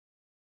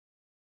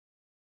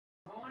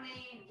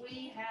Morning.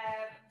 We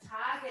have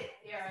target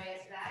area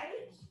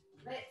today.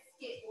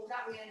 We're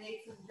going to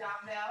need some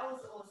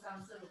dumbbells or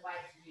some sort of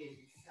weight to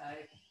use. So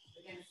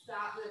we're going to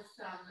start with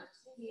some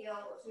heel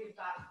to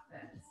butt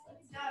first.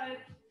 Let's go.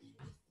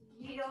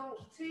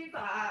 Heel to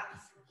butt.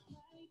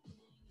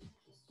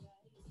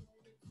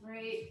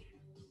 3,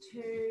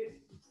 2,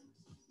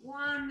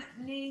 1.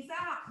 Knees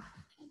up.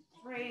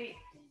 3,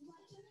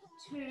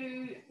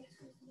 2,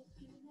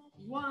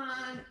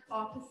 1.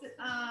 Opposite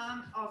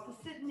arm,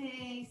 opposite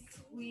knee.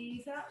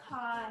 Squeeze up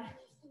high.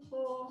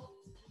 4,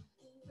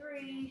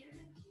 3,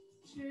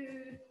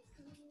 2,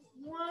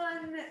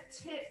 1.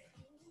 Tip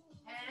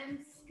and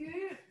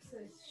scoop. So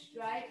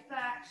straight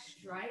back,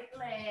 straight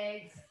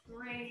legs.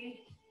 3,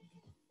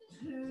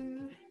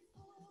 2,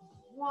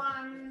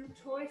 1.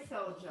 Toy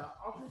soldier.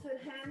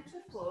 Opposite hand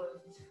to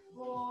foot.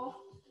 4,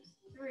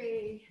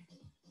 3,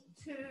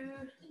 2,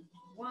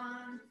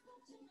 1.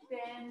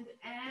 Bend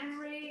and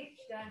reach.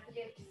 Don't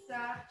forget to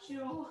start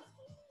your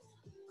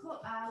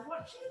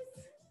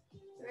watches.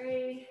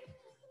 3,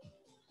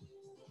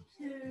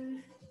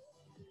 2,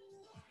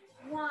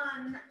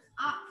 1.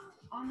 Up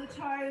on the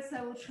toes,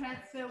 so we'll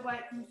transfer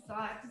weight from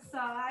side to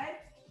side.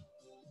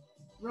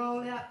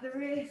 Roll out the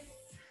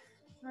wrists.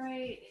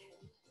 3,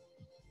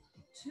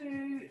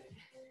 2,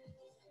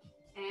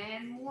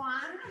 and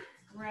 1.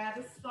 Grab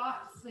a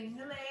spot, swing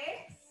the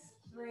legs.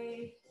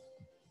 3,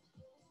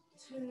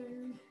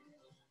 2,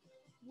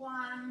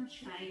 1.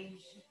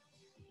 Change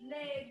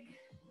leg.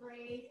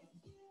 3,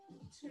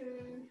 2,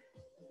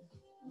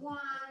 1.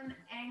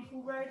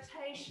 Ankle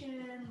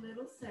rotation,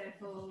 little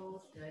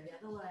circles. Go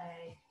the other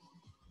way.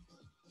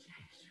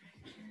 Change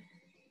direction.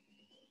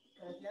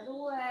 Go the other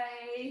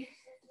way.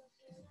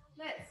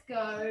 Let's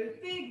go.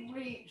 Big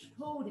reach,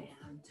 pull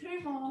down.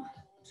 2 more.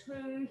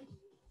 2,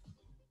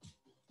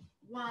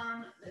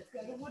 1. Let's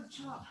go to wood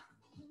chop.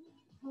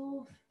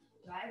 Pull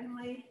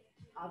diagonally.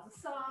 Other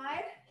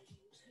side.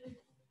 2,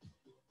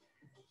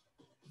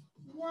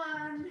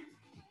 1.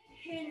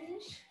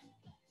 Hinge.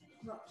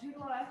 Not too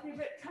low, keep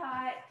it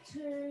tight.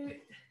 2,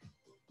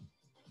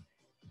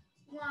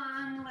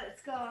 1.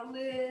 Let's go a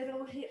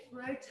little hip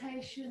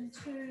rotation.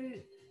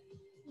 2,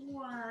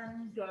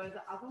 1. Go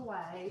the other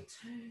way.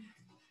 2,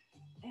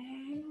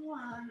 and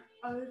 1.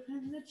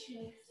 Open the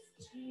chest.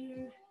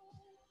 2,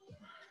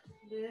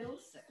 little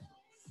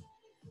circles.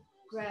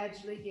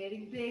 Gradually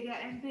getting bigger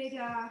and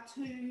bigger.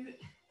 2,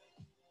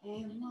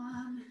 and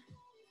 1.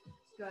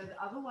 Go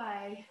the other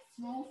way.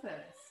 Small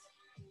first.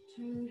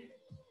 2,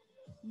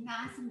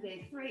 nice and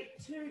big. 3,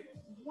 2,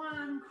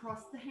 1.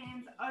 Cross the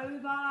hands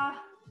over.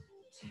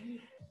 2,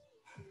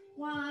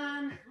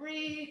 1.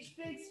 Reach,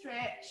 big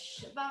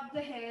stretch above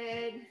the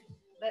head.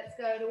 Let's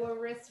go to a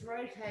wrist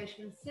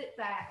rotation. Sit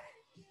back.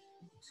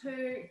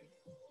 2,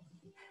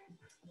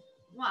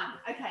 1.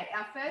 Okay,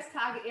 our first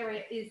target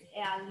area is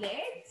our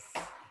legs.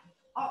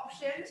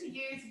 Option to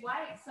use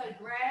weight, so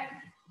grab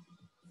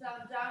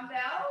some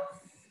dumbbells.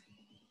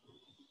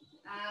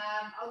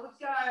 I would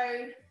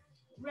go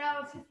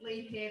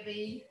relatively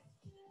heavy,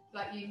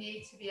 but you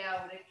need to be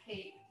able to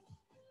keep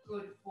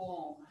good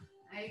form,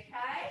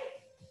 okay?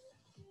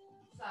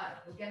 So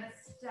we're going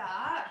to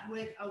start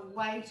with a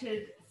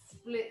weighted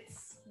split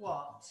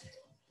squat,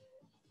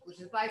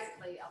 which is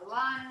basically a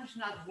lunge,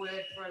 another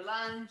word for a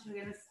lunge.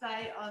 We're going to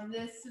stay on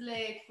this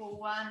leg for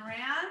 1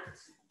 round,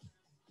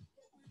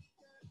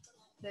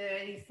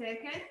 30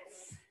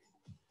 seconds.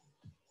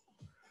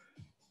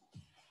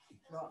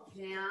 Drop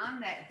down,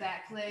 that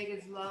back leg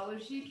as low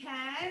as you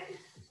can.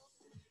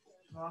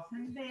 Drop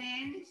and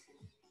bend.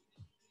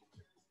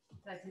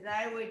 So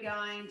today we're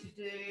going to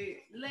do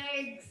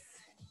legs,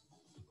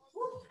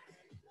 whoop,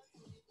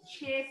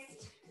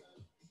 chest,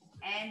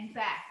 and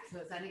back. So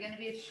it's only going to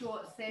be a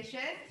short session.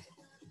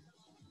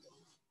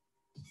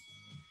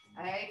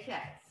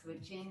 Okay,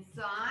 switching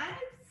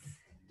sides.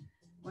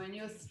 When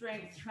you're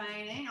strength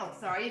training, oh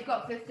sorry, you've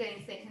got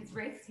 15 seconds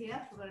rest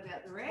here. Forgot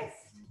about the rest.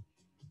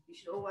 You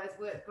should always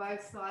work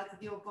both sides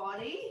of your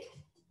body.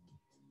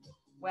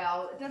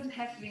 Well, it doesn't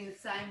have to be the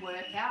same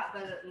workout,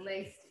 but at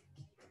least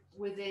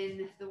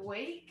within the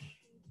week.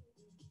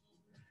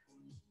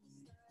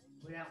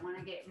 We don't want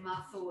to get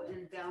muscle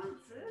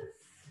imbalances.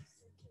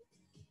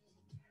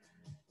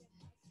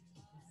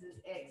 This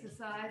is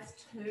exercise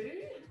 2.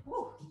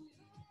 Woo.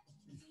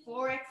 There's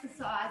 4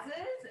 exercises,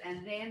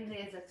 and then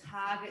there's a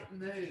target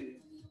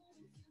move,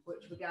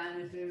 which we're going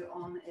to do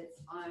on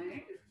its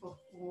own for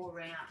 4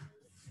 rounds.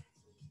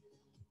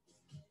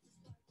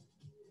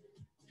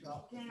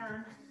 Drop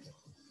down.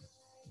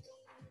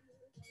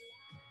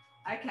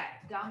 Okay,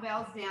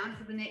 dumbbells down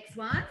for the next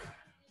one.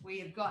 We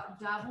have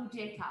got double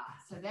decker.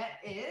 So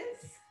that is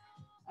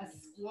a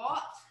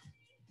squat,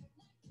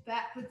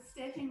 backward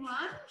stepping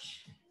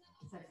lunge.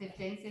 So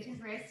 15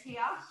 seconds rest here.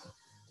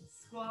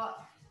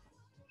 Squat,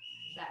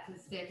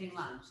 backward stepping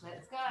lunge.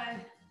 Let's go.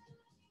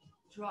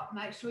 Drop,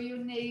 make sure your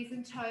knees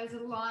and toes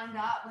are lined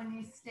up when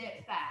you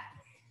step back.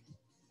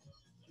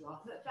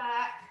 Drop it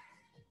back.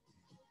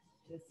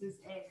 This is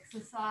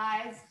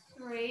exercise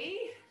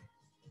 3.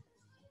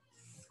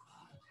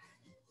 Squat.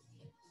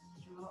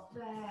 Drop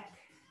back.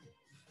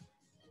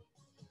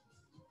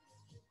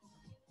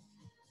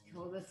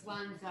 this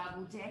one,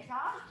 double decker.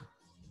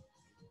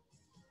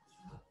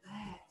 Drop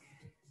back.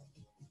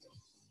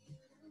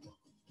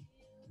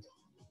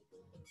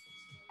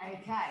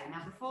 Okay,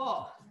 number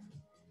 4.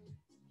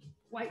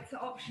 Weights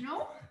are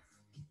optional.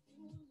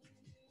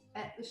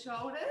 At the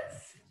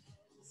shoulders.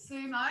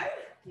 Sumo.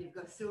 You've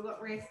still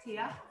got rest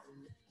here.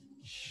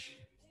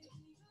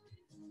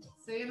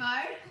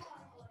 Sumo.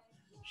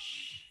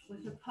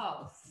 With a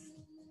pulse.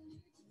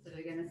 So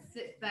we're going to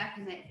sit back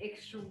in that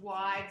extra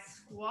wide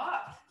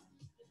squat.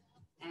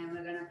 And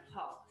we're going to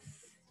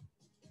pulse.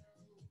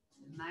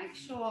 Make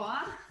sure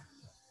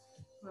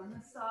from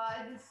the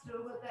side you've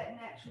still got that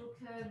natural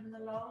curve in the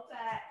lower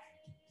back.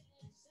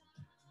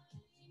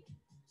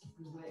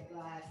 Good work,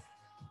 guys.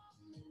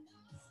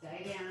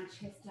 Stay down,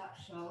 chest up,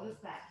 shoulders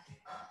back.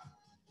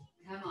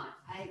 Come on,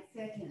 8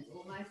 seconds,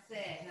 almost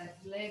there.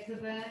 Those legs are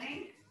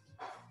burning.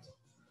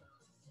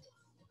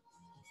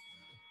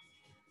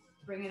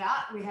 Bring it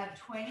up. We have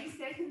 20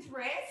 seconds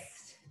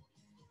rest.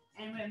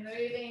 And we're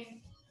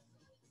moving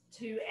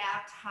to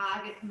our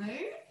target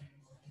move,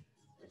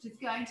 which is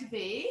going to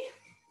be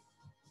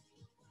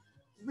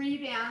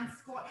rebound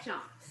squat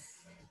jumps.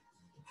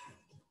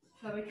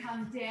 So we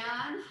come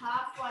down,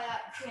 halfway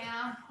up,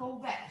 down, pull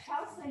back.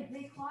 Chelsea,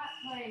 be quiet,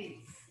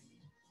 please.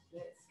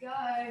 Let's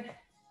go.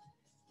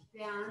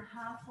 Down,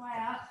 halfway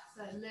up,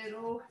 so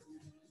little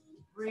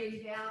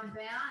rebound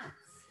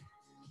bounce.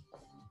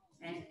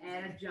 And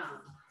add a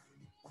jump.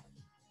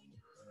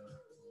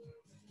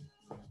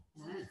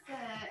 That's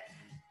it.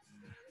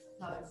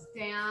 So it's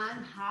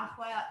down,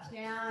 halfway up,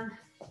 down,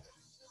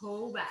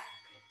 pull back.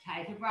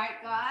 Take a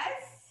break,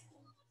 guys.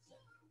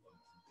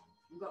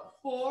 We've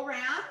got 4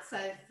 rounds, so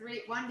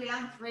 1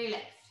 down, 3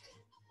 left.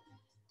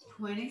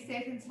 20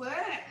 seconds work,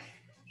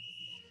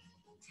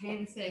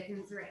 10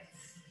 seconds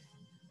rest.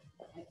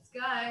 Let's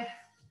go.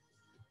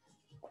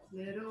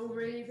 Little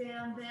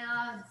rebound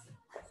bounce.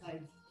 So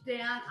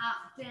down,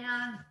 up,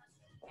 down,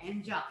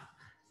 and jump.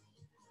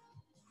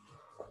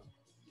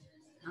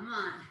 Come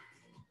on.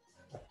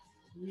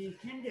 You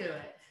can do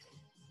it.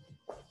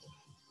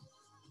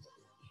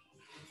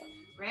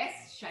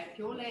 Rest, shake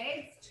your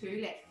legs,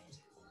 2 left.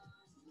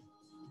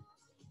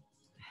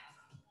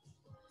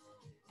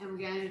 And we're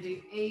going to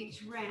do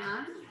each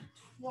round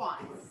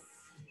twice.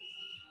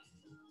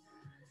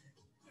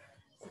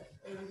 So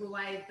all the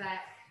way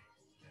back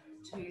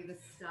to the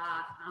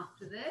start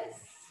after this.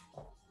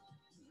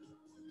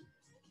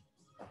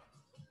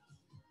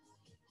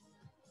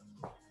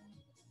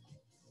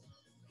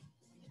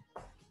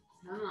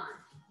 Come on,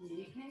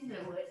 you can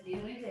do it,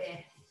 nearly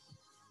there.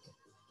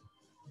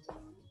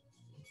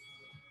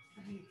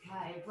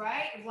 Okay,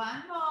 break,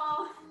 1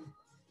 more.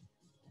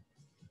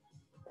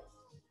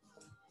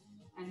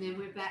 And then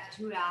we're back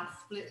to our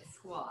split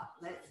squat.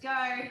 Let's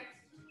go.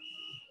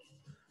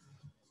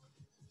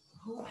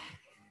 Pull back.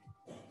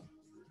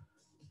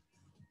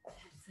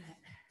 That's it.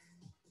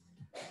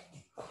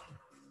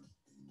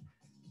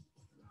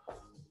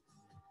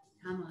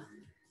 Come on.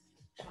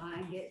 Try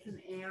and get some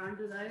air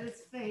under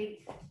those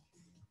feet.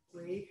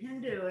 We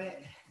can do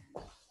it.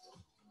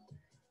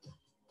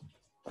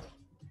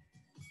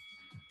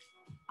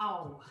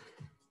 Oh.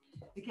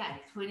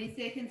 Okay, 20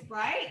 seconds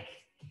break.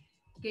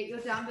 Get your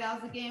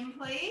dumbbells again,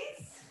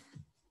 please.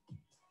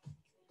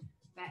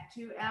 Back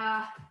to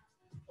our,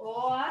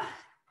 or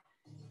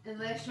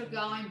unless you're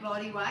going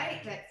body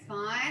weight, that's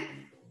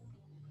fine.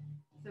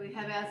 So we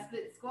have our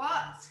split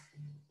squat.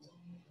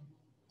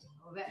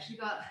 We've actually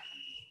got,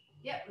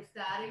 yep, we're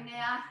starting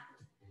now.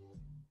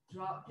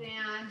 Drop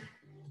down,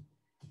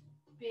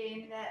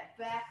 bend that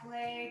back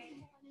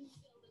leg,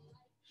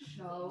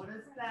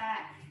 shoulders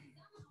back,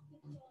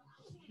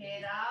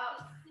 head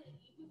up.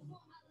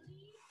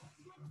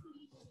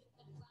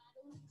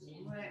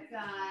 Work,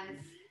 guys.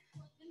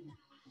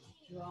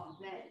 Drop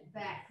that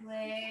back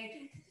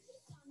leg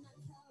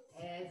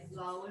as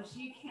low as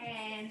you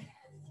can.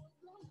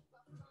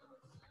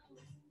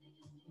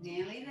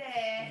 Nearly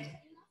there.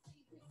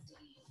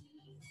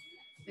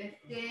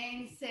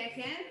 15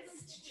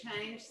 seconds to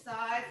change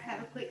sides.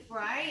 Have a quick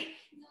break.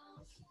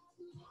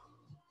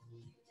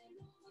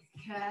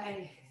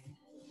 Okay.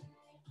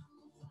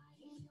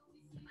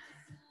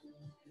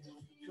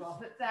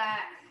 Drop it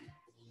back.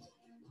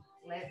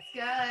 Let's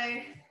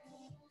go.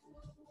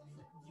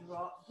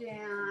 Drop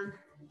down.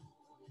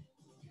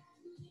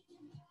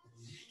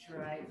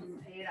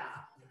 Straighten it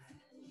up.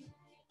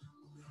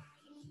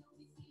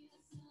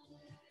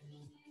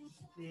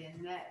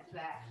 Bend that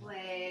back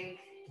leg.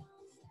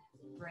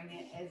 Bring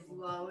it as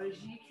low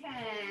as you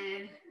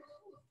can.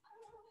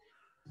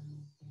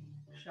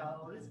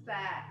 Shoulders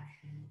back.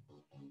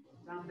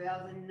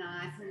 Dumbbells are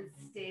nice and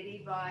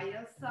steady by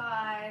your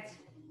side.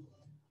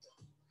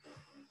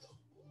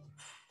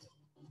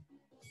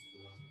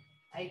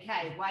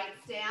 Okay,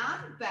 weights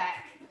down,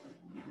 back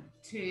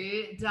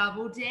to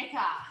double decker.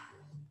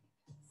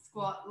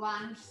 Squat,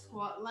 lunge,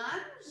 squat,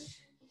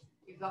 lunge.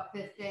 You've got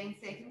 15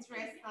 seconds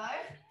rest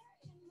though.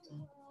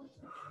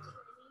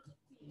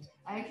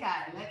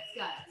 Okay, let's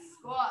go.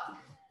 Squat,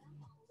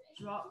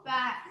 drop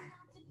back,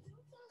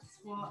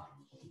 squat,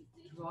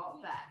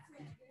 drop back.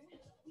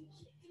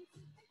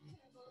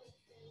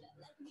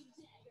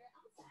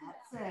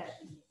 it.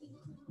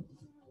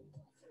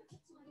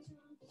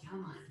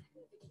 Come on.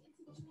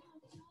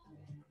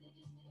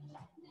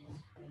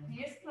 Can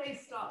you just please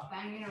stop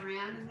banging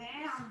around in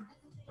there? I'm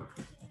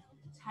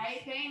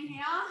taping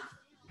here.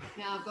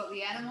 Now I've got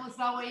the animal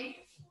Zoe.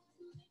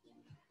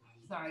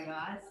 Sorry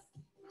guys.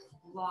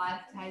 Live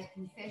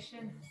taping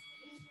session.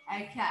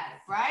 Okay,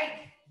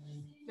 break.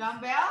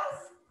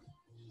 Dumbbells.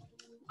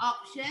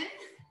 Option.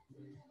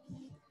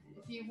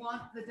 If you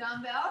want the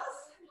dumbbells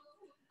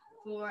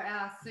for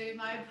our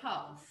sumo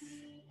pulse.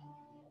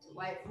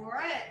 Wait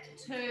for it.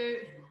 2,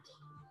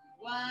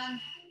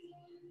 1.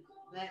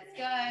 Let's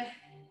go.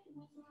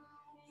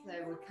 So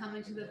we're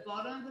coming to the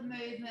bottom of the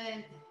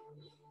movement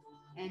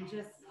and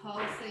just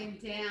pulsing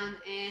down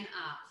and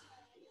up.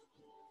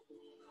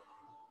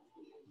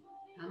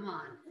 Come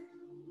on.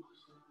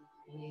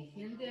 You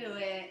can do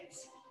it.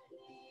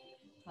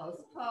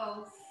 Pulse,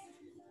 pulse.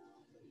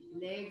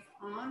 Legs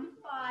on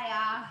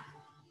fire.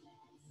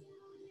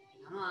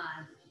 Come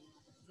on.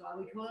 That's why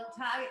we call it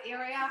target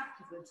area,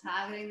 because we're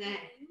targeting that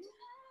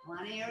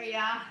one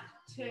area.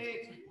 2,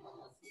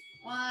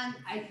 1.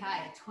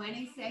 Okay,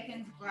 20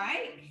 seconds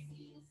break.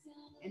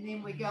 And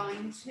then we're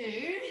going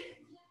to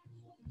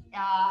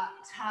our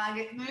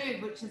target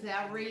move, which is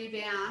our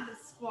rebound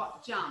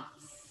squat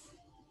jumps.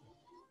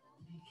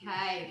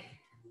 Okay.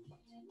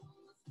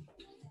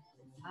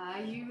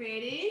 Are you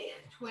ready?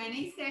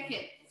 20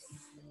 seconds.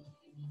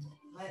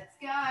 Let's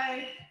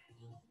go.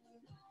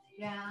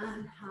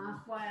 Down,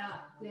 halfway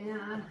up,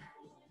 down.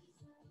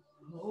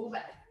 Pull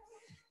back.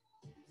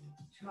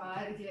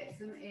 Try to get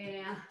some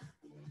air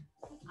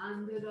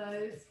under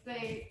those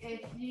feet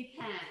if you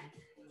can.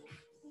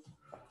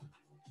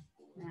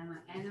 Now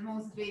my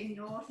animal's being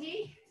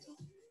naughty.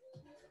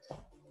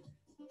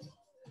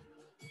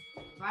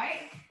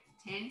 Break.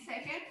 10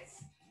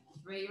 seconds.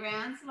 3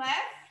 rounds left.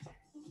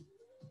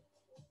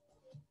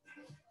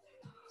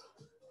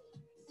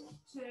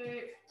 2,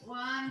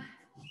 1.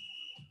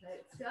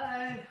 Let's go.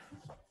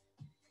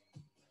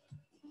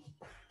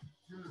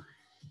 Come on.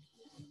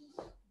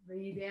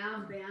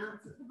 Rebound,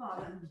 bounce at the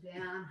bottom.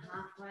 Down,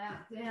 halfway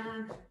up,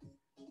 down.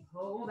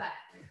 Pull back.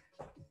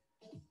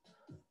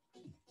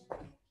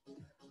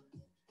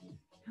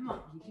 Come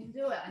on, you can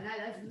do it. I know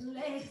those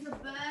legs are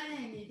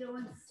burning. You're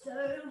doing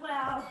so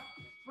well.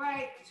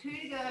 Break. 2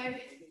 to go.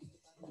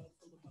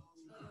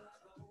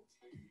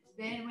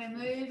 Then we're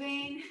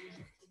moving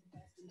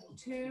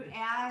to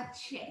our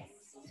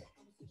chest.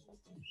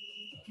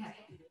 Okay,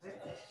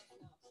 that's it.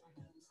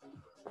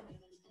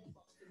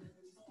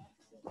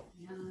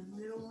 Now a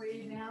little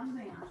rebound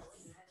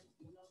bounce.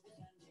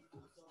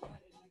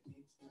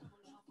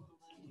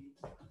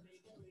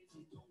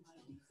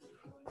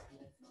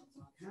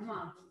 Come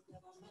on.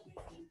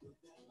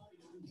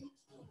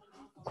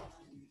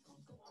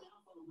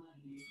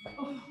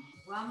 Oh,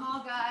 one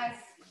more, guys.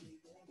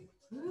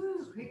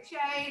 Ooh, quick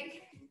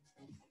shake.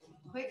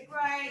 Quick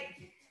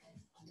break.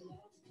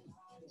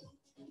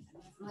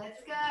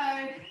 Let's go.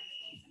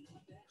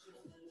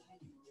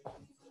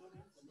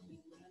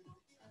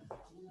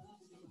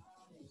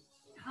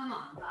 Come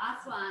on,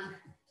 last one.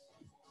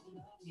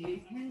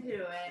 You can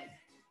do it.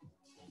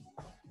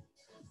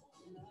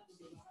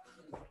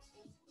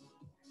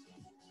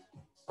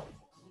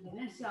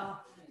 Finish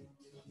off.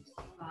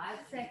 5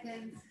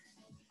 seconds.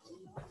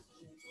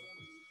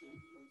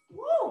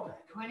 Woo!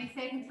 20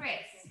 seconds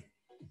rest.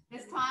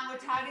 This time we're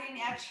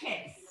targeting our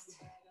chest.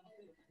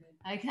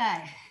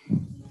 Okay.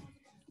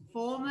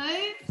 4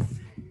 moves.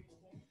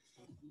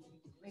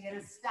 We're going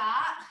to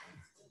start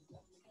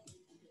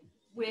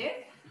with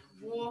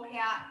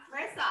walkout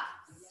press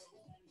ups.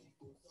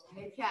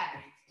 Okay.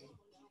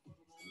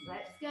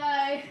 Let's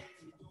go.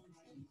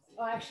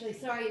 Oh, actually,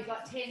 sorry, you've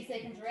got 10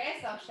 seconds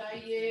rest. I'll show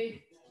you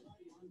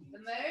the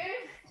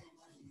move.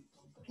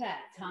 Okay,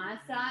 time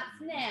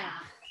starts now.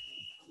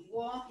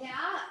 Walk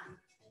out.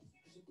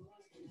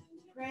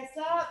 Press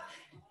up.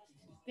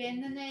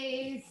 Bend the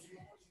knees.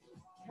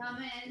 Come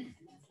in.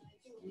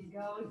 And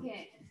go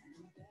again.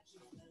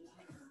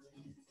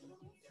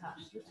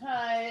 Touch the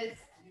toes.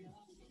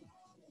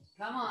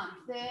 Come on,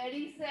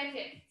 30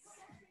 seconds.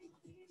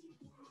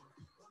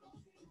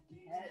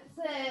 That's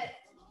it.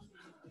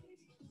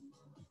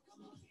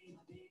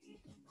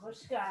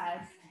 Push,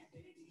 guys.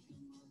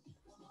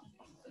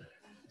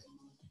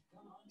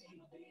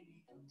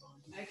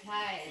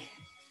 Okay,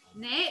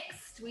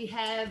 next we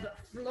have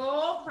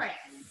floor press.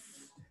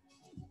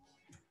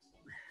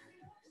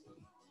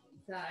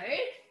 So,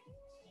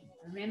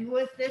 remember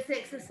with this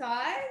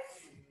exercise,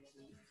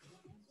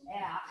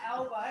 our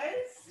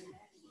elbows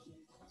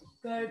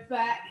go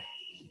back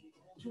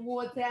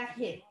towards our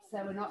hips.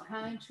 So we're not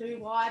coming too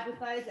wide with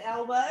those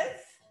elbows.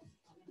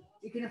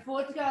 You can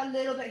afford to go a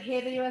little bit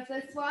heavier with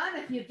this one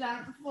if you've done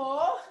it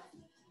before.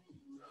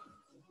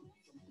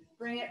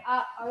 Bring it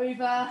up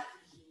over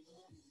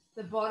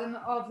the bottom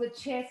of the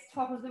chest,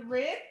 top of the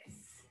ribs.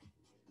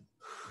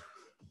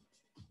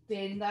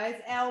 Bend those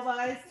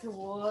elbows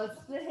towards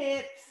the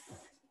hips.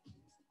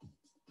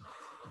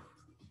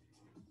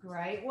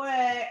 Great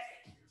work.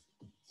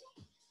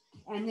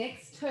 And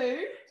next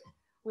 2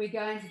 we're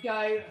going to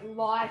go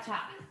lighter,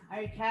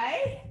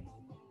 okay?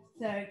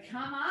 So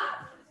come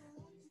up.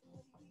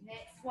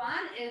 Next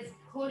one is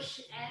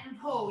push and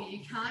pull. You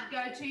can't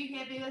go too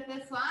heavy with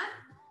this one.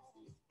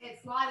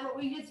 It's like what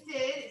we just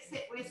did,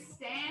 except we're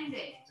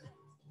standing.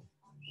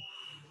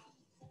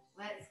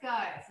 Let's go.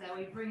 So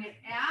we bring it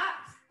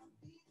out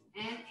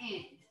and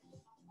in.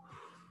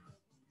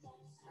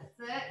 That's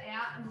it,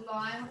 out in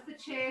line with the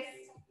chest.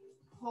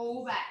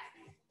 Pull back.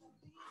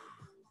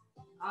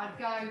 I'd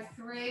go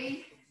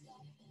 3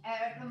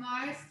 at the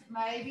most,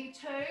 maybe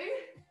 2.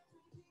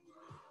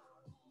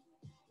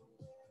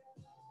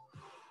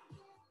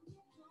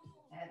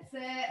 That's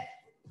it.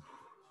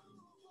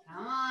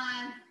 Come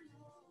on.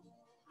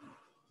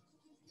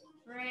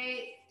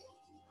 3,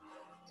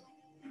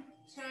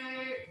 2.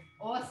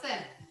 Awesome.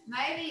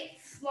 Maybe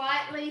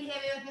slightly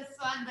heavy with this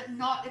one, but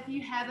not if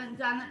you haven't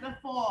done it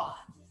before.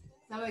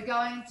 So we're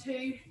going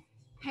to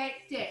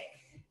hectic.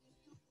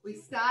 We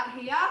start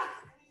here.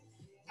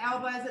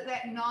 Elbows at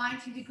that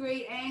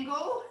 90-degree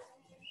angle.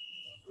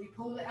 We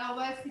pull the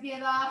elbows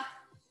together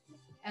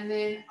and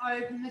then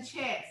open the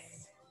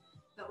chest.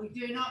 But we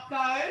do not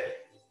go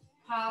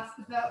past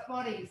the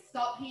body.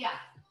 Stop here.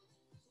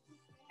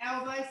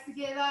 Elbows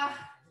together.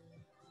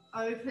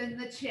 Open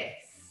the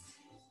chest.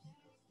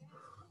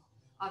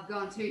 I've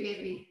gone too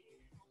heavy.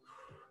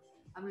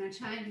 I'm going to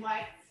change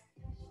weights.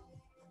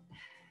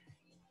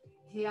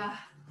 Here.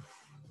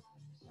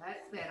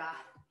 That's better.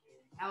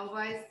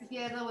 Elbows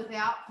together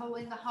without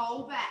pulling the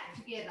whole back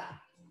together.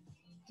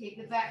 Keep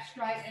the back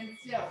straight and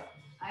still.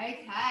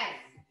 Okay.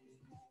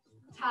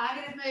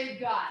 Targeted move,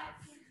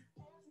 guys.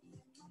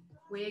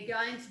 We're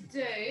going to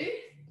do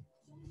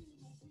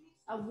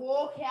a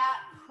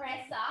walkout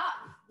press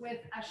up with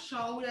a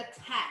shoulder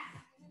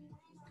tap.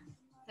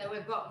 So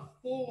we've got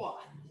 4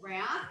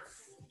 rounds,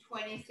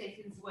 20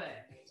 seconds work.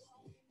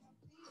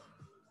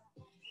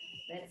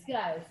 Let's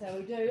go. So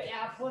we do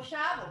our push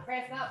up or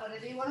press up,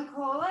 whatever you want to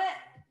call it.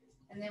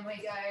 And then we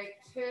go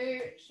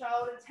 2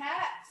 shoulder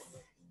taps.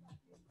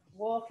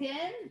 Walk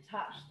in,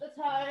 touch the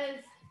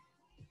toes.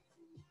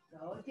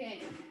 Go again.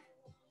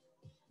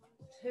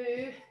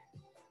 2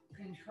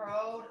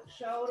 controlled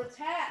shoulder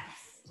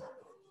taps.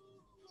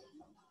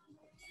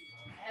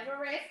 Have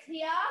a rest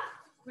here.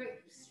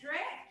 Quick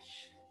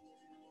stretch.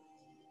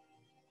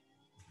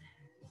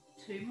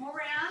 2 more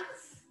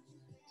rounds.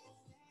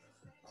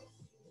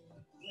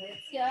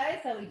 Let's go.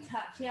 So we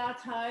touch our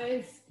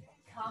toes,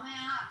 come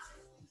out,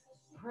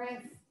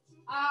 press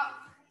up,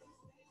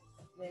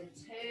 then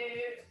 2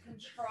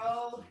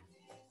 controlled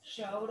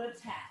shoulder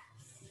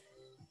taps.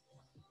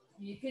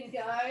 You can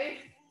go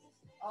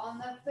on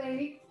the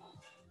feet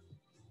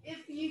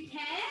if you can.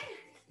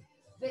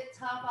 Bit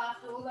tough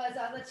after all those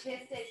other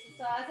chest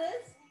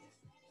exercises.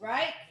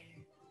 Break.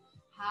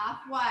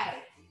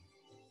 Halfway.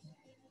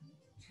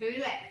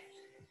 2 left.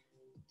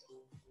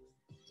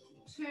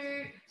 2,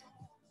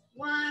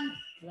 1.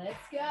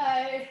 Let's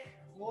go.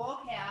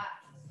 Walk out.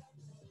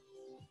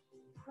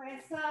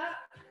 Press up.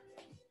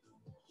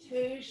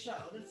 2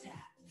 shoulder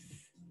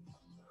taps.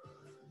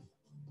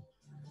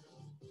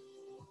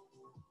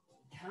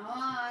 Come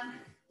on.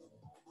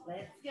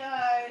 Let's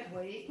go.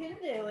 We can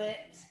do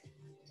it.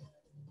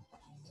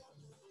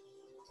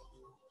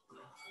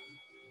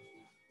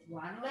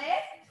 1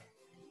 left.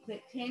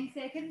 Quick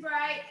 10-second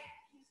break.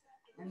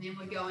 And then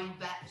we're going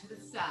back to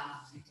the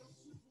start.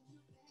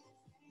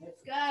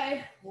 Let's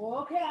go.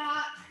 Walk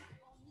out.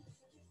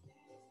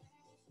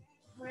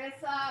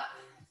 Press up.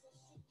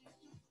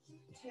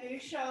 2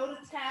 shoulder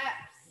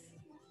taps.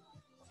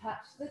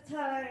 Touch the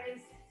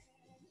toes.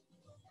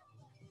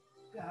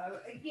 Go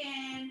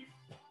again.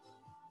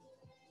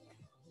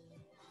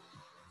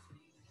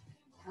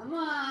 Come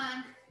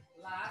on.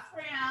 Last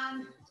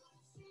round.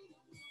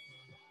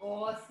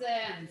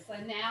 Awesome. So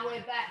now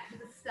we're back to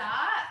the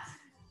start.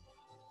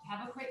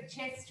 Have a quick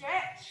chest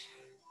stretch.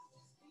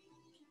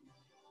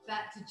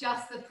 Back to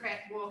just the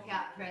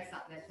walkout press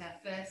up. That's our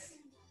first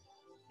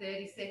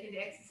 30-second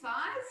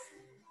exercise.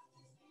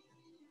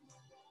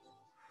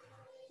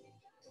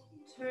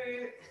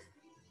 2,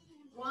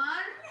 1.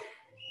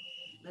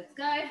 Let's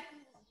go.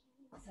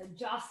 So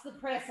just the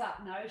press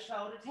up, no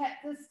shoulder tap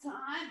this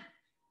time.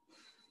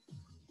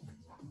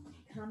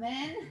 Come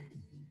in,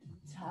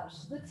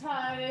 touch the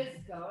toes,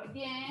 go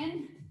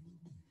again.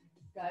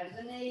 Go to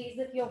the knees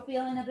if you're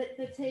feeling a bit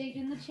fatigued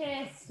in the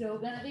chest, still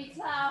gonna be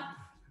tough.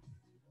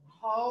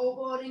 Whole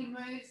body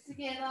moves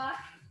together.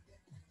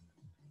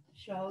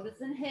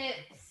 Shoulders and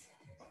hips.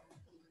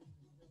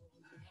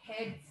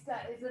 Head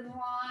stays in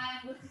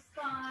line with the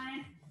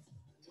spine.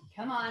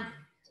 Come on.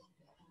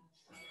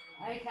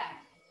 Okay.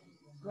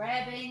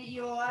 Grabbing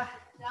your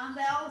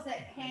dumbbells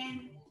that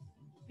can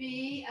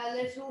be a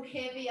little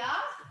heavier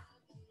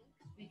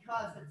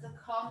because it's a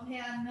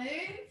compound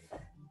move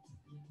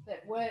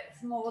that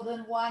works more than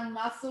one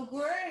muscle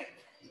group.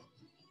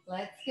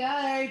 Let's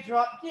go.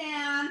 Drop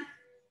down.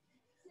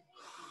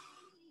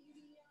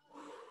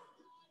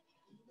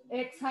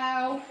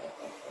 Exhale.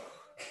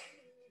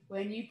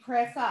 When you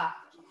press up,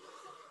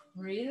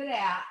 breathe it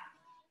out.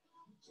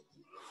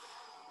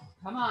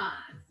 Come on.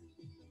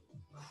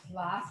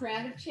 Last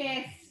round of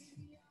chest.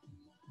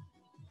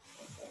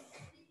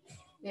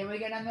 Then we're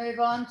going to move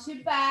on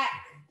to back.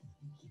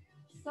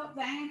 Stop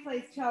banging,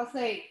 please,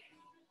 Chelsea.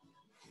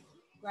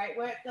 Great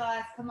work,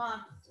 guys. Come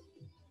on.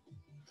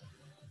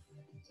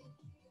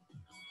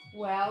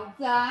 Well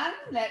done.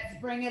 Let's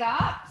bring it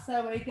up.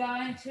 So we're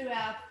going to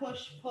our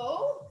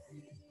push-pull.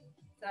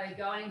 So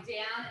going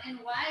down in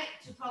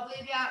weight to probably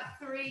about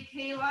 3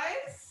 kilos.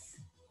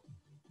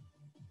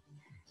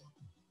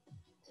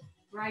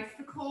 Brace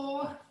the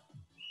core.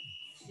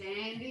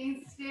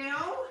 Standing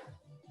still.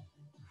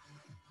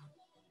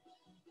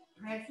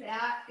 Press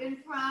out in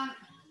front.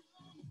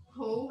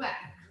 Pull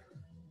back.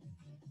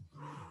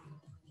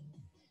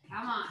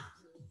 Come on.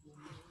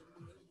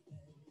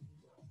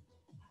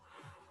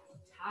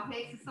 Tough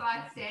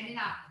exercise standing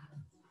up.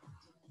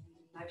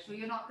 Make sure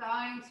you're not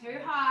going too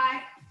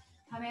high.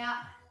 Come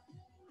out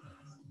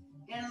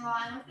in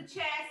line with the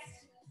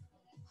chest.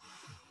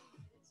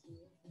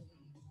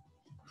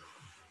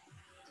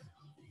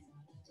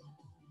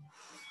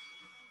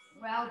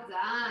 Well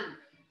done.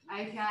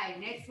 Okay,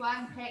 next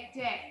one, pec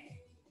deck.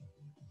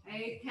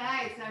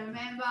 Okay, so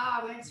remember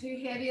I went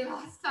too heavy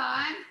last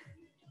time.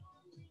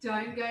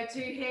 Don't go too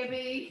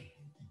heavy.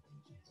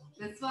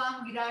 This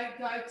one, we don't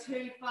go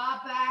too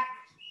far back.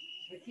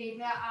 We keep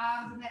our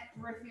arms in that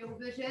peripheral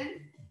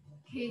vision.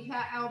 Keep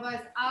our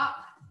elbows up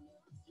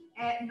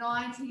at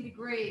 90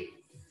 degrees.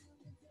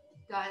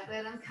 Don't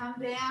let them come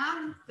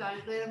down.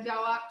 Don't let them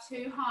go up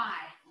too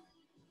high.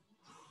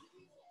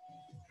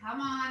 Come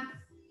on.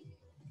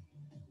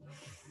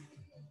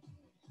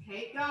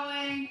 Keep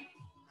going.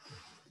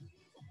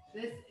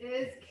 This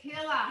is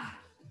killer.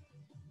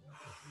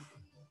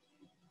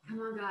 Come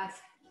on, guys.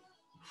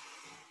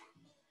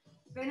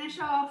 Finish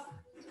off.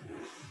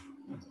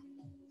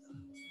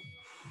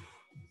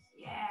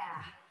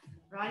 Yeah.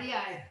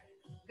 Rightio.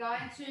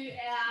 Going to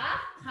our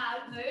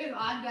target move.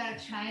 I'm going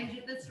to change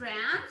it this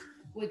round.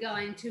 We're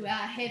going to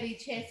our heavy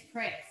chest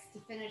press to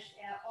finish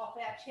off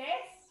our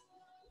chest.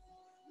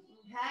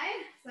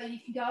 Okay, so you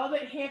can go a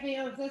bit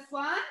heavier with this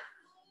one.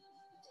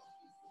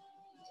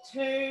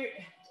 2,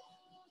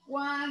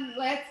 1,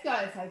 let's go.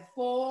 So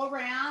 4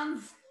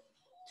 rounds,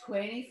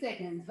 20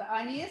 seconds, but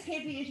only as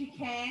heavy as you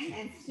can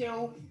and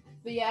still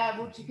be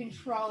able to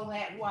control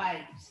that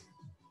weight.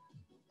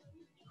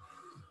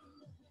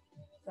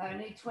 So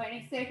only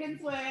 20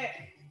 seconds work,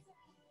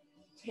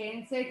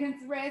 10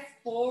 seconds rest,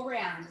 4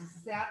 rounds.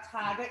 This is our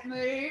target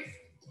move.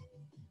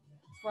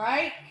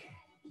 Break,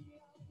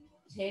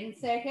 10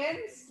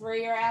 seconds,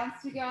 3 rounds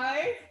to go.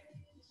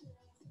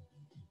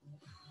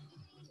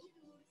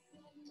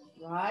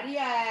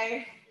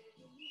 Rightio.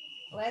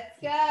 Let's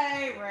go.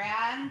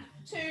 Round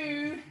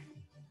 2.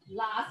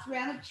 Last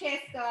round of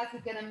chest, guys.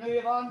 We're going to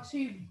move on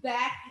to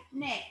back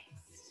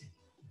next.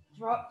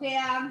 Drop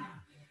down.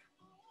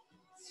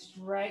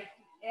 Straight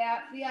out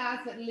the arms,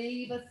 but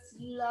leave a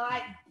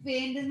slight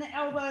bend in the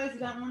elbows. We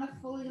don't want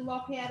to fully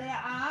lock out our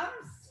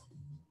arms.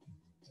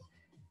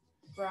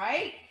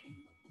 Break.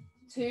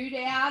 2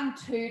 down,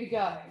 2 to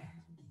go.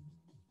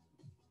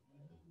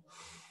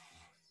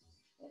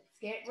 Let's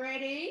get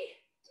ready.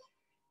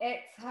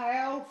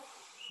 Exhale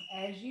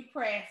as you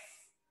press.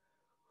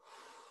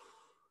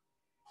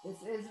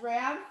 This is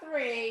round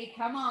 3.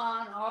 Come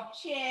on,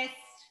 off chest.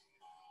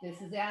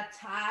 This is our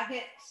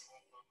target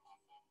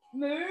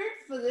move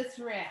for this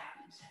round.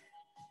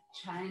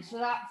 Change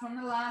it up from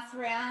the last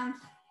round.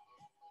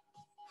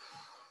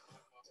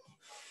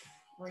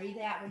 Breathe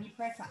out when you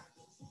press up.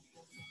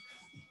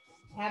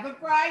 Have a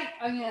break.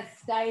 I'm going to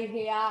stay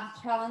here,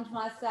 challenge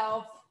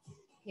myself.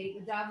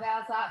 Keep the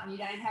dumbbells up. You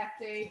don't have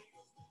to.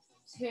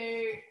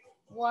 2,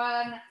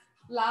 1,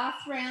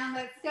 last round,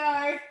 let's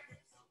go.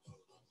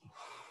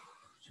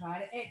 Try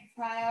to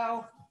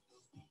exhale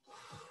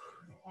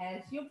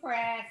as you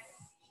press.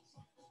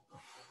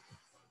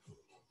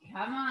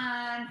 Come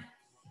on,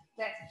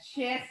 that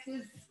chest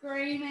is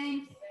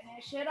screaming,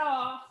 finish it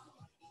off.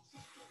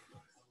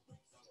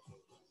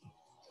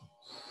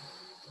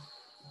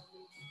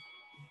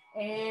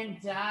 And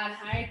done,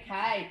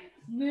 okay.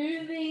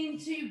 Moving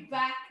to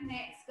back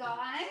next,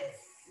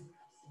 guys.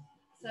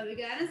 So we're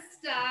going to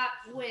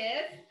start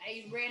with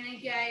a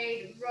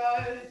renegade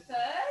row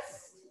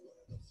first.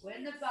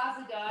 When the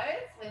buzzer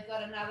goes, we've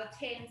got another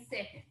 10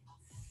 seconds.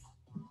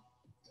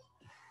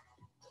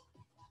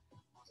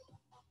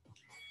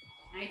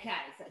 Okay,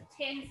 so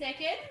 10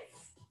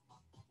 seconds,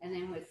 and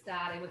then we're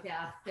starting with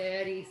our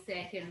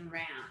 30-second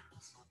round.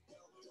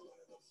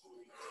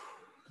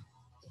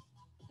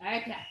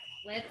 Okay,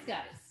 let's go.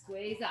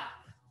 Squeeze up.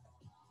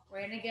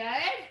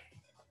 Renegade.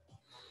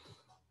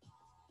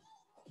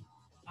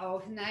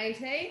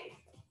 Alternating,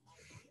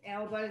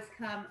 elbows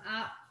come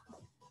up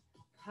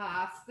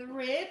past the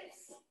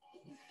ribs.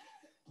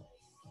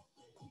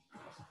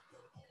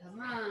 Come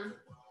on.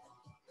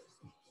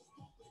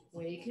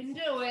 We can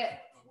do it.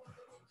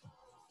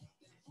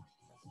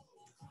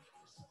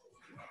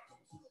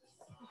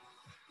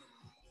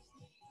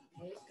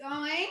 Keep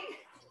going.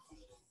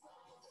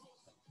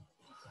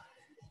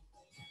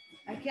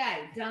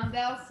 Okay,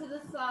 dumbbells to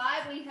the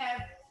side. We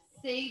have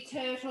sea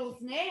turtles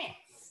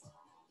next.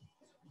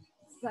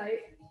 So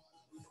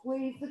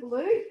squeeze the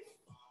glutes.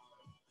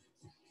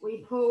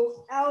 We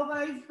pull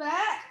elbows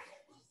back.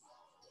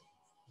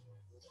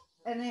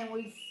 And then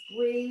we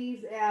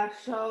squeeze our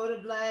shoulder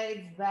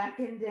blades back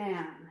and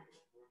down.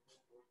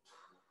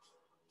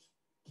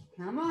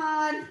 Come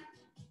on.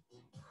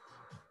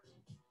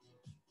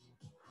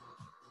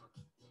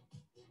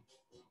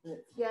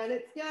 Let's go,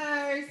 let's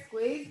go.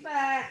 Squeeze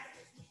back.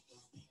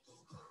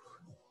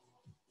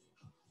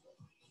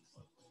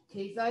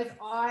 Keep those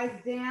eyes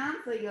down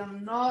so you're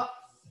not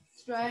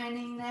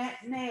straining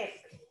that neck.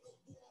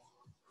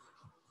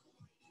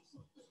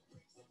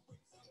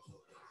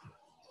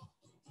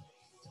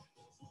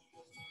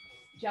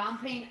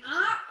 Jumping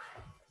up.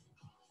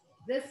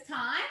 This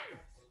time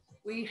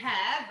we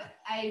have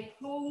a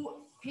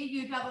full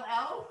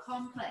PULL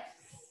complex.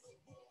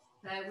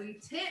 So we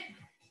tip,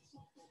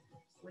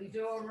 we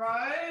do a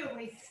row,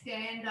 we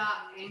stand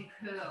up and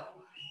curl.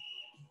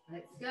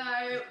 Let's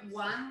go.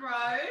 One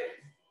row,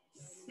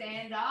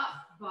 stand up,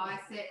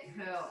 bicep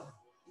curl.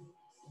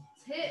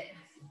 Tip,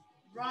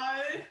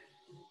 row,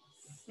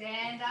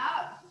 stand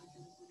up,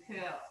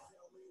 curl.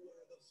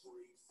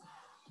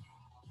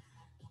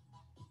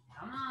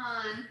 Come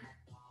on,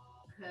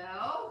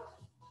 curl.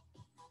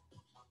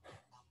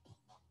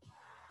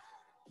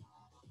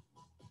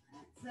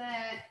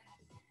 That's it.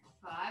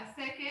 5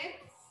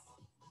 seconds.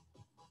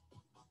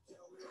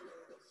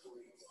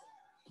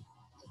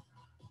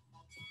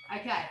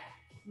 Okay,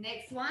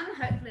 next one.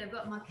 Hopefully I've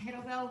got my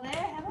kettlebell there,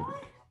 have I?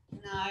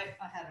 No,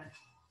 I haven't.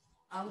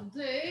 I'll do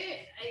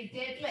a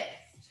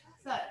deadlift.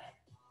 So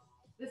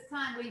this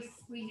time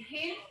we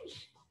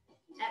hinge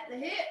at the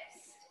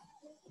hips,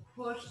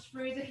 push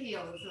through the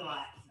heels, all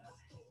right?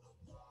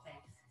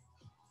 Thanks.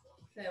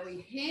 So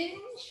we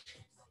hinge,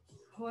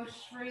 push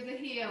through the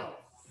heels.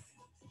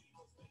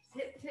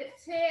 Tip, tip,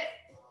 tip.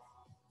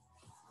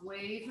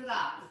 Squeeze it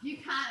up. If you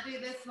can't do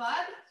this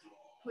one,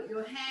 put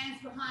your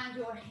hands behind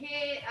your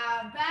head,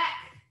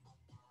 back,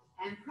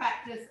 and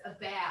practice a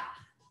bow.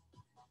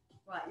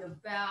 Right, you're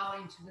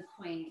bowing to the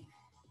queen.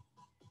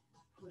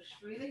 Push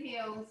through the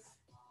heels.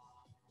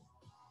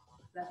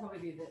 That'll probably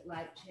be a bit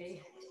late,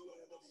 Chi.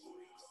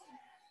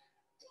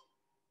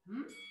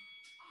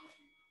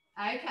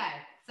 Okay,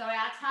 so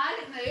our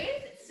target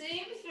move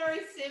seems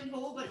very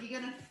simple, but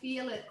you're going to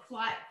feel it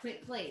quite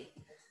quickly.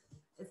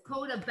 It's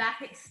called a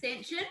back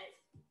extension.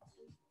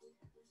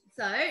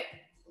 So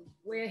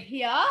we're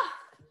here,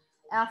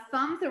 our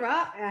thumbs are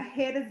up, our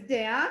head is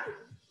down.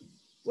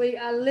 We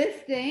are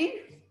lifting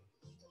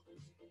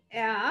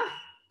our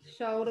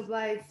shoulder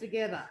blades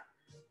together.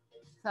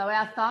 So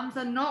our thumbs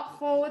are not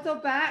forwards or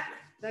back,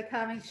 they're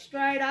coming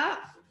straight up,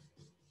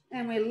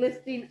 and we're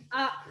lifting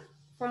up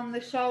from the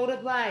shoulder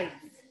blades.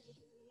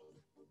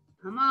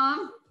 Come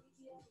on.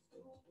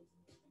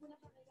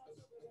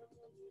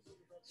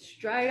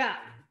 Straight up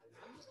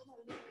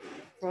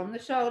from the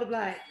shoulder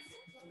blades.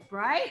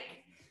 Break.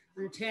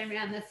 I'm going to turn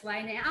around this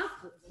way now.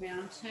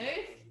 Round 2.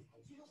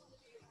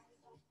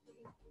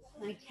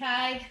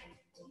 Okay.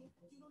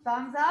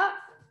 Thumbs up.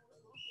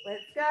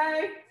 Let's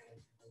go.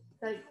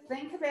 So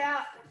think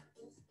about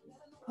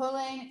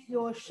pulling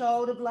your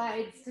shoulder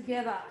blades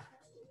together.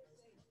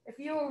 If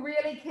you were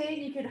really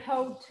keen, you could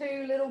hold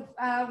 2 little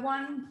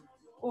 1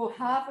 or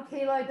half a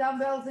kilo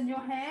dumbbells in your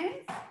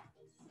hands.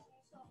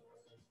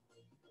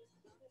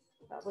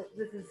 But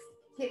this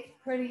gets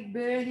pretty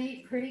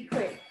burny pretty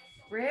quick.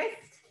 Rest.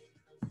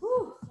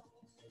 Whew.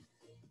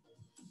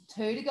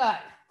 2 to go.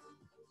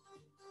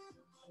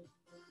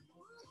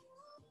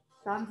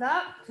 Thumbs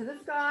up to the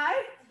sky.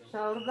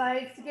 Shoulder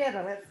blades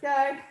together. Let's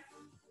go.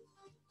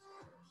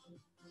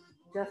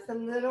 Just a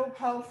little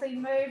pulsing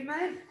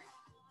movement.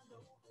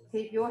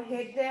 Keep your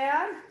head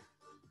down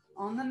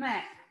on the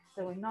mat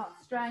so we're not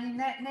straining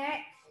that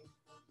neck.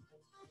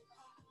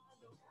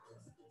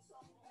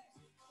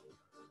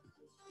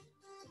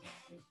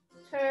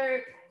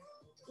 2,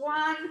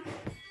 1.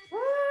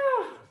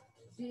 Woo!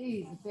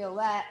 Geez, feel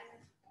that.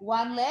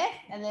 1 left,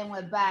 and then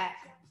we're back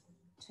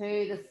to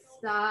the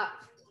start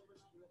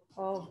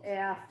of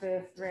our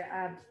first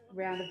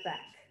round of back.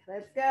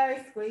 Let's go.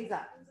 Squeeze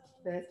up.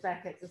 First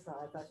back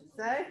exercise, I should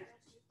say.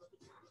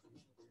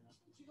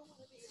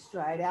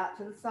 Straight out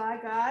to the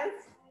side, guys.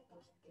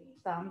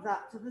 Thumbs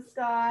up to the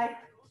sky.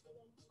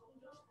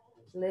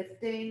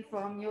 Lifting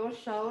from your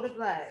shoulder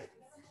blades.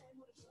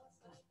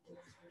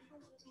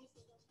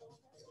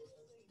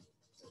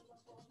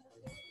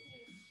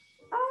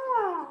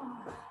 Oh,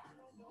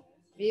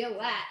 feel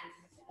that.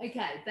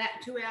 Okay,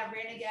 back to our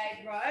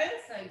renegade row.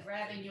 So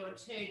grabbing your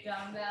 2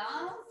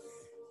 dumbbells.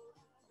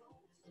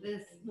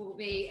 This will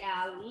be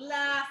our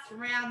last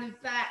round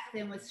of back,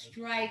 then we're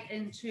straight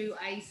into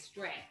a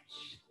stretch.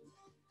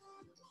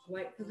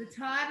 Wait for the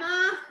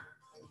timer.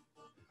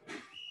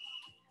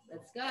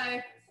 Let's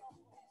go.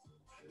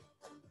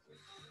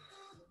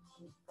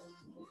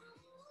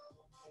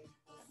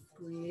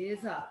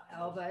 Squeeze up,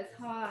 elbows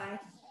high,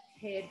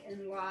 head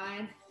in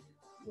line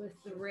with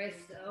the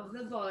rest of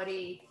the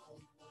body.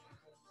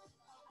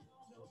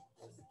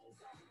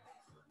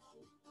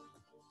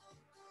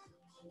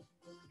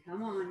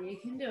 Come on, you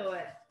can do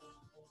it.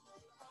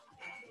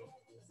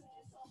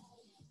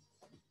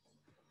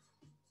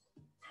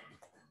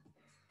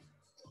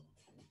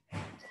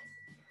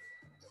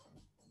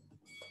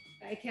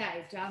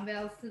 Okay,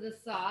 dumbbells to the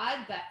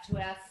side, back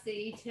to our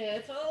sea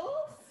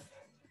turtles.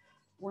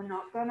 We're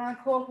not going to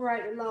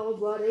incorporate the lower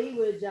body.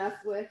 We're just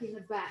working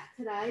the back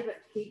today, but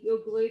keep your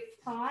glutes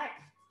tight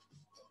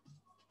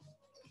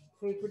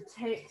to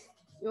protect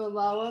your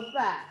lower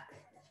back.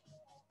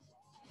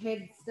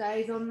 Head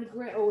stays on the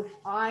ground, or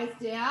eyes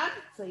down,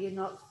 so you're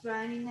not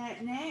straining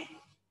that neck.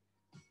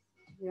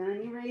 The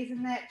only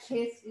reason that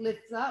chest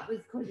lifts up is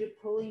because you're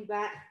pulling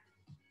back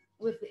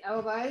with the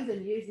elbows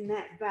and using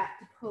that back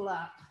to pull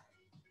up.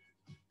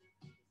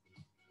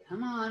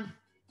 Come on.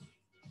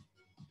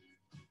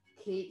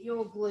 Keep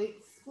your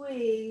glutes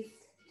squeezed.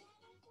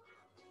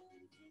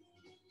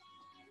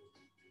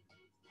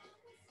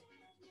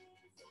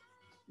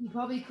 You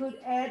probably could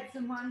add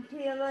some 1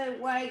 kilo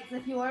weights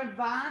if you are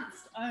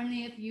advanced,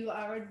 only if you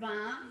are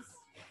advanced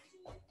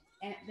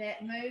at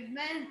that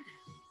movement.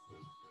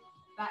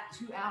 Back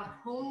to our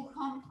pull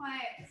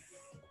complex.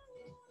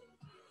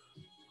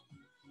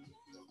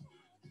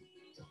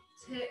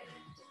 Tip,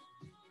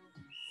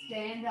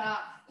 stand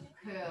up,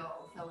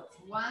 curl. So it's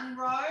 1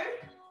 row,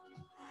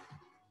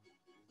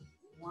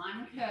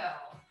 1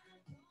 curl,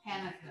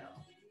 hammer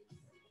curl.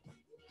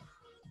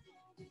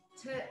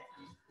 Tip,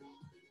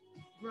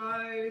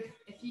 row.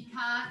 If you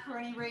can't for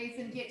any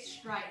reason get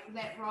straight for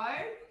that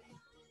row,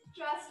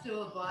 just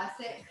do a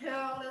bicep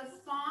curl is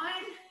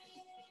fine.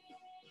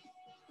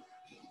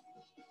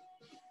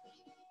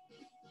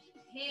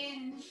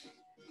 Hinge,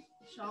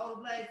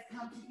 shoulder blades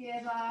come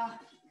together,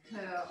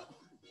 curl.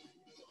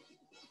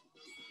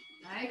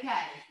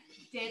 Okay,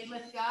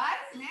 deadlift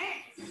guys,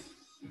 next.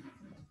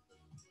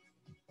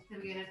 So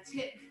we're gonna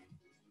tip,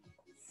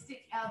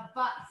 stick our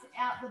butts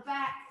out the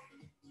back,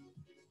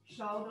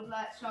 shoulders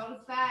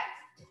back.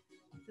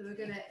 So we're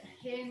gonna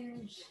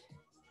hinge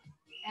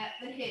at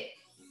the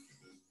hips.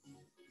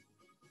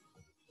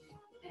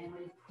 And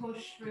we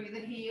push through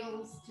the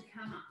heels to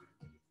come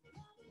up.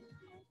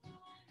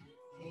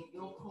 Keep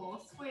your core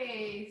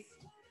squeezed.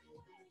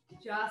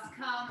 Just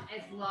come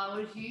as low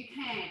as you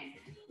can.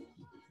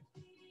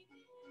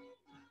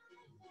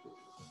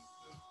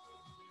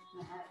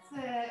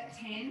 That's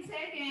it, 10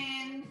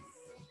 seconds.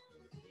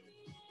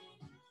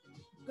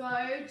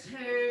 Go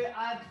to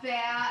a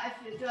bow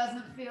if it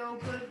doesn't feel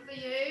good for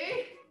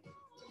you.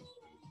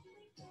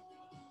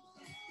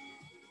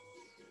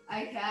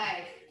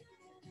 Okay,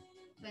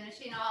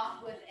 finishing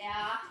off with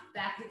our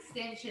back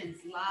extensions.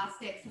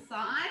 Last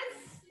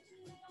exercise.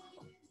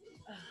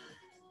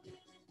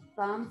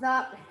 Thumbs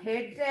up,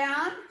 head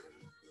down.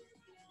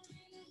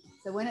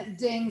 So when it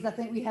dings, I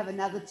think we have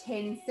another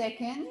 10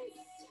 seconds.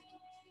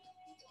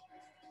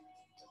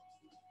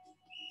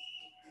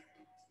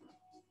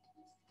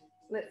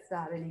 Let's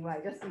start anyway,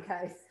 just in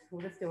case.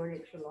 We'll just do an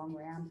extra long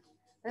round.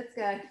 Let's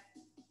go.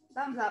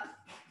 Thumbs up.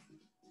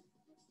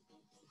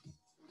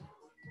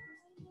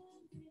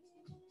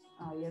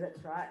 Oh yeah,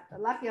 that's right.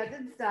 But lucky I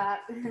did start.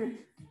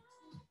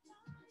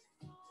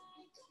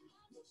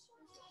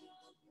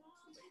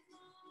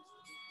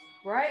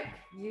 Break,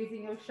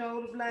 using your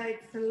shoulder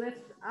blades to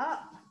lift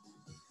up.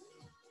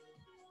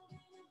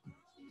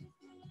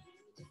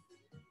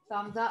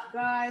 Thumbs up,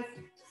 guys.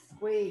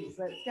 Squeeze,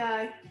 let's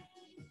go.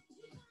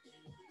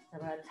 So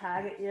our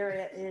target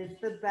area is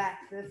the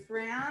back this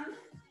round.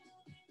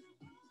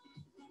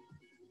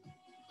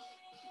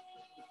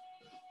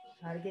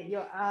 Try to get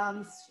your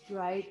arms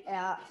straight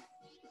out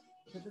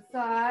to the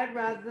side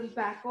rather than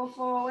back or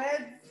forwards.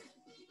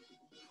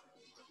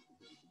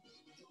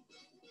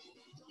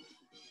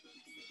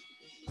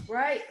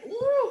 Great,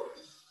 woo!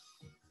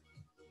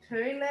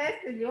 2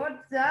 left and you're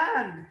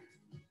done.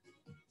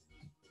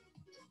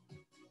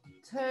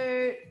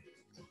 2,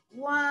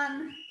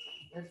 1,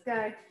 let's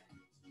go.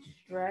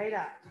 Straight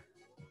up.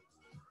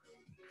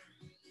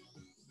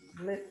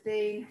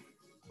 Lifting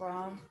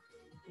from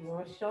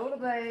your shoulder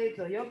blades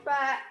or your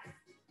back.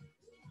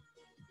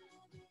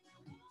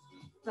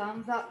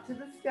 Thumbs up to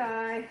the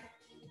sky.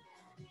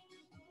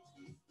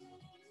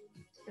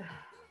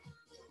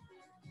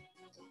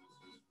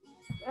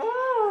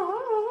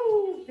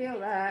 Oh, feel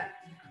that.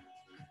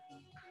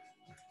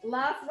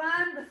 Last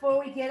one before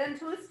we get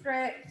into a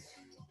stretch.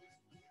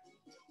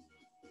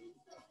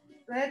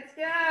 Let's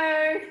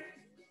go.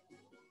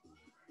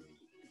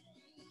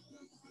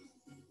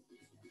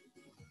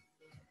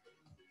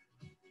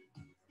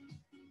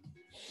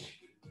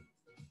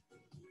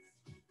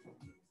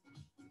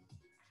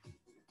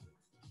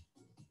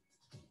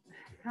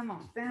 Come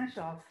on, finish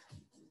off.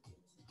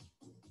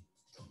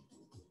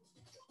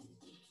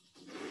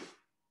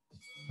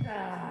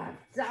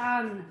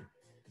 Done.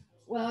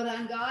 Well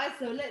done, guys.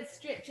 So let's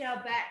stretch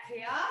our back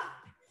here.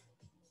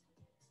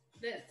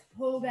 Let's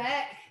pull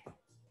back.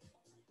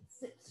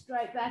 Sit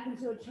straight back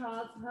into a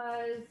child's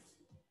pose.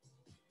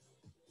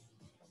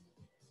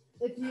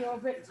 If you're a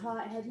bit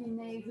tight, have your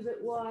knees a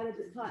bit wide, a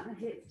bit tight in the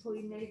hips, pull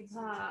your knees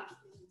apart.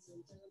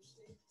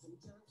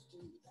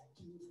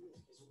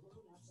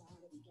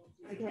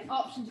 Okay,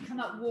 option to come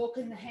up,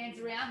 walking the hands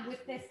around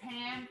with this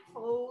hand,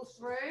 pull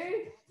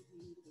through.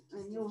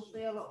 And you'll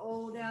feel it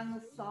all down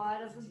the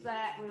side of the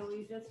back where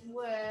we just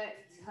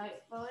worked,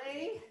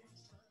 hopefully.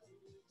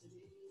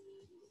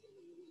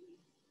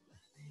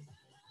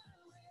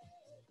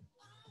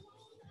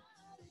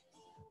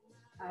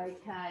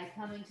 Okay,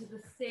 coming to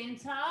the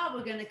center,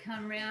 we're going to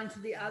come round to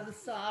the other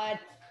side.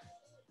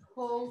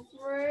 Pull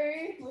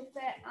through with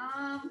that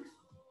arm.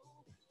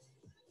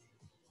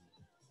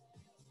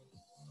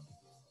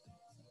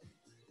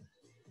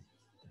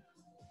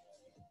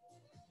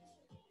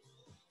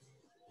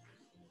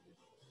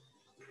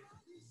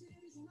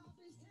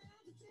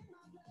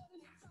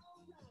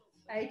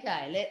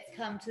 Okay, let's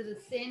come to the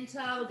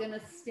center. We're going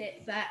to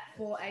step back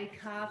for a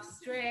calf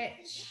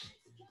stretch.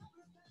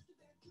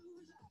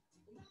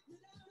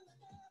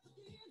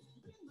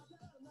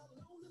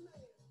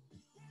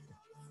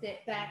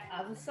 Step back,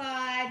 other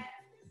side.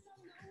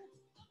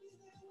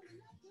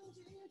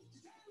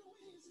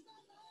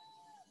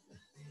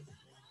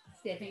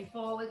 Stepping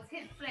forwards,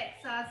 hip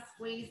flexor,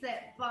 squeeze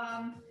that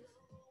bum.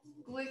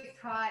 Glute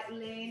tight,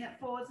 lean it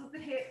forwards with the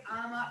hip,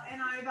 arm up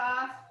and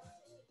over.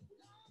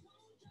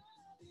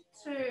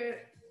 2,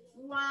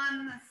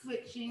 1,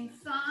 switching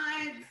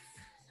sides.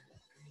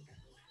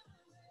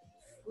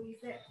 Squeeze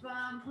that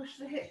bum, push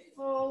the hip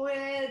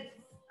forward,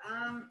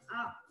 arm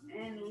up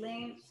and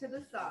lean to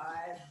the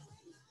side.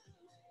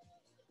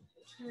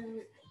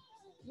 2,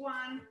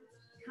 1,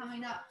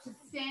 coming up to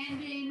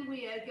standing.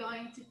 We are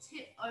going to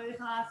tip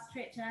over,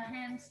 stretch our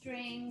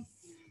hamstrings.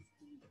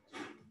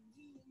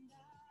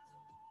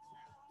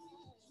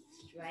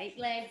 Straight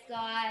legs,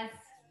 guys.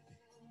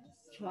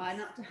 Try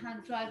not to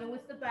hunch over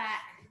with the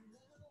back.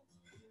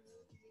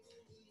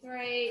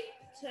 3,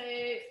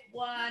 2,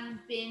 1,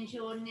 bend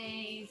your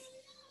knees.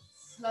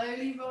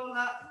 Slowly roll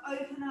up,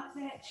 open up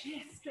that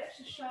chest, stretch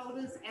the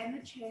shoulders and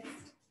the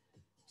chest.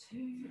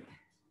 2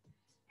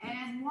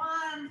 and 1,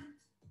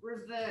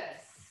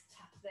 reverse.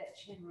 Tuck that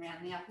chin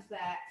around the upper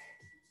back.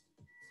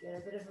 Get a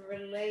bit of a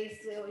release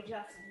where we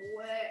just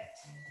worked.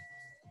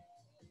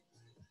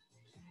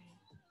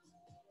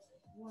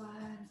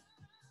 1,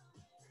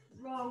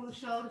 roll the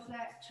shoulders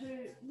back,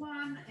 2,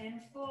 1,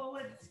 and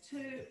forwards,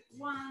 2,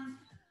 1.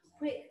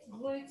 Quick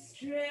glute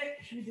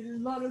stretch. We did a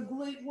lot of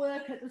glute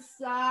work at the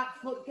start.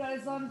 Foot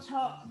goes on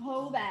top,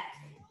 pull back.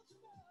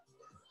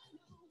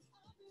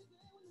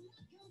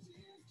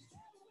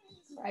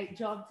 Great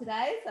job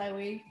today. So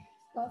we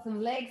got some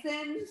legs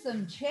in,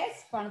 some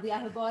chest, front of the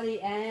upper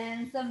body,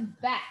 and some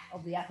back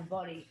of the upper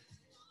body.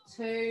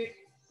 2,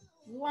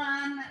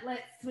 1.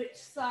 Let's switch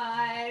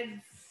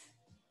sides.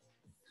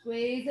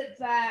 Squeeze it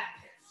back.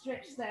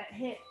 Stretch that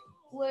hip.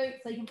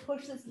 Glute, so you can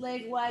push this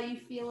leg away. You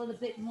feel it a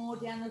bit more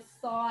down the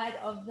side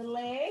of the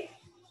leg.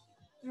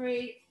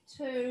 3,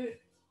 2,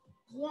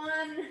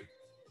 1.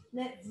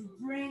 Let's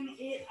bring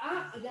it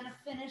up. We're going to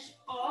finish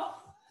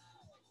off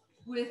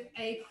with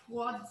a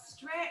quad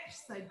stretch.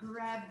 So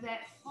grab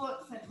that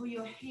foot, so pull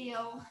your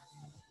heel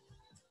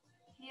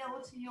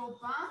to your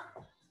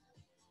bum.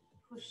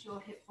 Push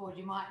your hip forward.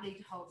 You might need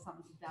to hold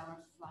something to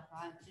balance like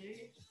I do.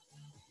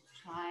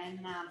 Try and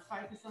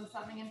focus on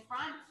something in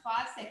front.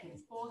 5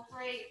 seconds. 4,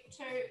 3,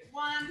 2,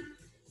 1.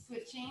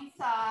 Switching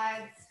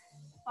sides.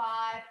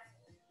 5,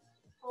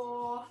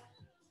 4,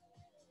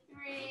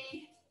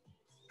 3,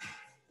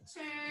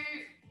 2.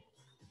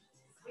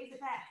 Squeeze it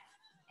back.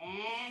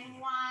 And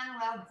 1.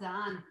 Well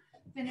done.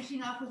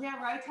 Finishing off with our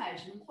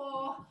rotation.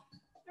 4,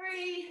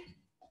 3,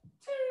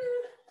 2,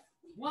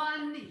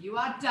 1. You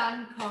are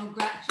done.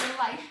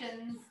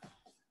 Congratulations.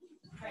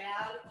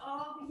 Proud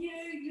of you.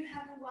 You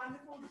have a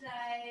wonderful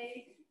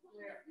day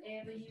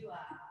wherever you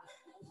are.